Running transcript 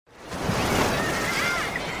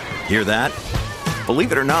Hear that?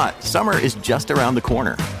 Believe it or not, summer is just around the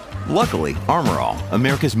corner. Luckily, Armor All,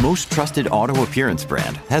 America's most trusted auto appearance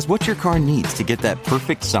brand, has what your car needs to get that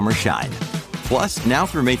perfect summer shine. Plus, now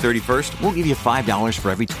through May 31st, we'll give you $5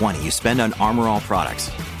 for every $20 you spend on Armor All products.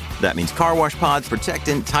 That means car wash pods,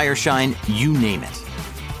 protectant, tire shine, you name it.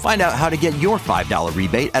 Find out how to get your $5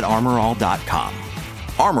 rebate at armorall.com.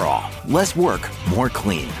 Armor All, less work, more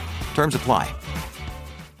clean. Terms apply.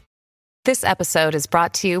 This episode is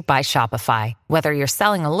brought to you by Shopify. Whether you're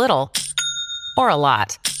selling a little or a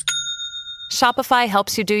lot, Shopify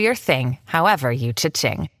helps you do your thing, however you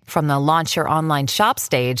cha-ching. From the launch your online shop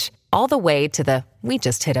stage, all the way to the we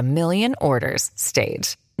just hit 1 million orders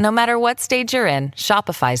stage. No matter what stage you're in,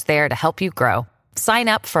 Shopify's there to help you grow. Sign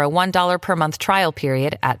up for a $1 per month trial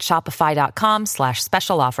period at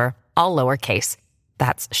shopify.com/special offer, all lowercase.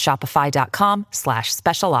 That's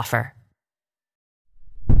shopify.com/special offer.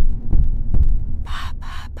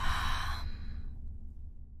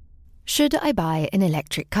 Should I buy an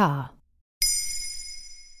electric car?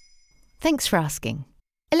 Thanks for asking.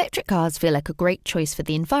 Electric cars feel like a great choice for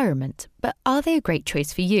the environment, but are they a great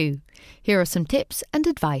choice for you? Here are some tips and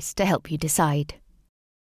advice to help you decide.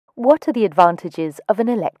 What are the advantages of an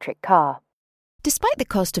electric car? Despite the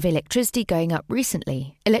cost of electricity going up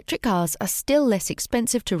recently, electric cars are still less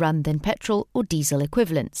expensive to run than petrol or diesel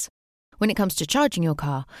equivalents. When it comes to charging your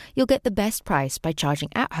car, you'll get the best price by charging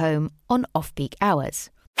at home on off-peak hours.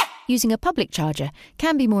 Using a public charger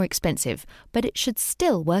can be more expensive, but it should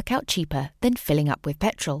still work out cheaper than filling up with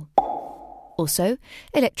petrol. Also,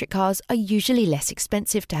 electric cars are usually less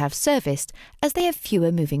expensive to have serviced as they have fewer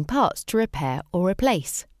moving parts to repair or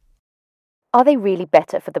replace. Are they really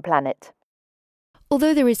better for the planet?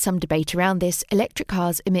 Although there is some debate around this, electric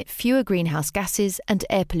cars emit fewer greenhouse gases and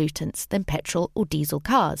air pollutants than petrol or diesel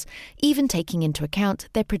cars, even taking into account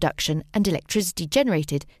their production and electricity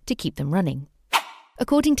generated to keep them running.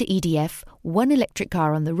 According to EDF, one electric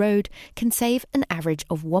car on the road can save an average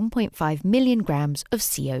of 1.5 million grams of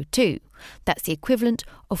CO2. That's the equivalent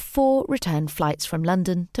of 4 return flights from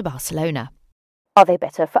London to Barcelona. Are they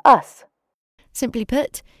better for us? Simply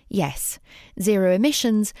put, yes. Zero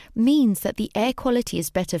emissions means that the air quality is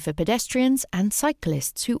better for pedestrians and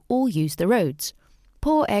cyclists who all use the roads.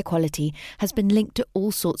 Poor air quality has been linked to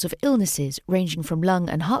all sorts of illnesses ranging from lung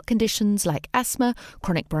and heart conditions like asthma,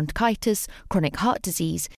 chronic bronchitis, chronic heart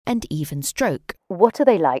disease, and even stroke. What are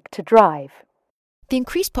they like to drive? The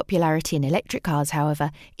increased popularity in electric cars, however,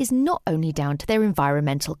 is not only down to their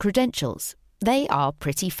environmental credentials. They are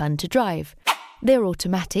pretty fun to drive. They're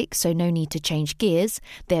automatic, so no need to change gears.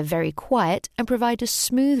 They're very quiet and provide a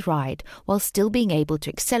smooth ride while still being able to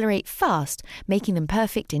accelerate fast, making them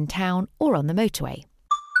perfect in town or on the motorway.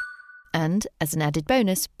 And, as an added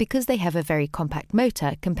bonus, because they have a very compact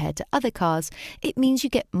motor compared to other cars, it means you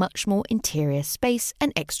get much more interior space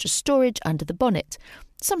and extra storage under the bonnet,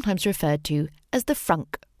 sometimes referred to as the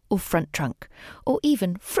frunk or front trunk, or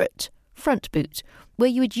even frut, front boot, where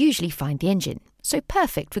you would usually find the engine, so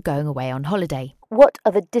perfect for going away on holiday. What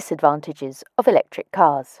are the disadvantages of electric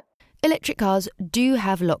cars? Electric cars do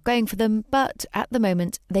have a lot going for them, but at the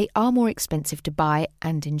moment they are more expensive to buy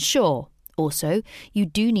and insure. Also, you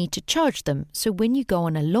do need to charge them, so when you go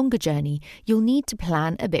on a longer journey, you'll need to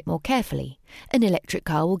plan a bit more carefully. An electric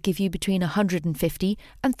car will give you between 150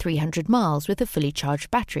 and 300 miles with a fully charged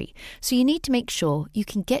battery, so you need to make sure you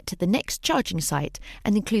can get to the next charging site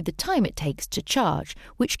and include the time it takes to charge,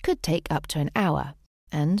 which could take up to an hour.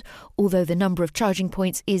 And, although the number of charging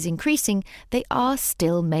points is increasing, they are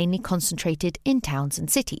still mainly concentrated in towns and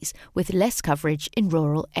cities, with less coverage in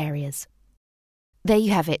rural areas. There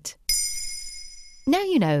you have it. Now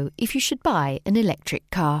you know if you should buy an electric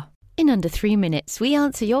car. In under 3 minutes, we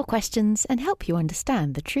answer your questions and help you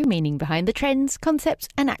understand the true meaning behind the trends, concepts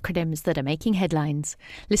and acronyms that are making headlines.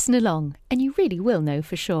 Listen along and you really will know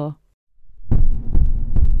for sure.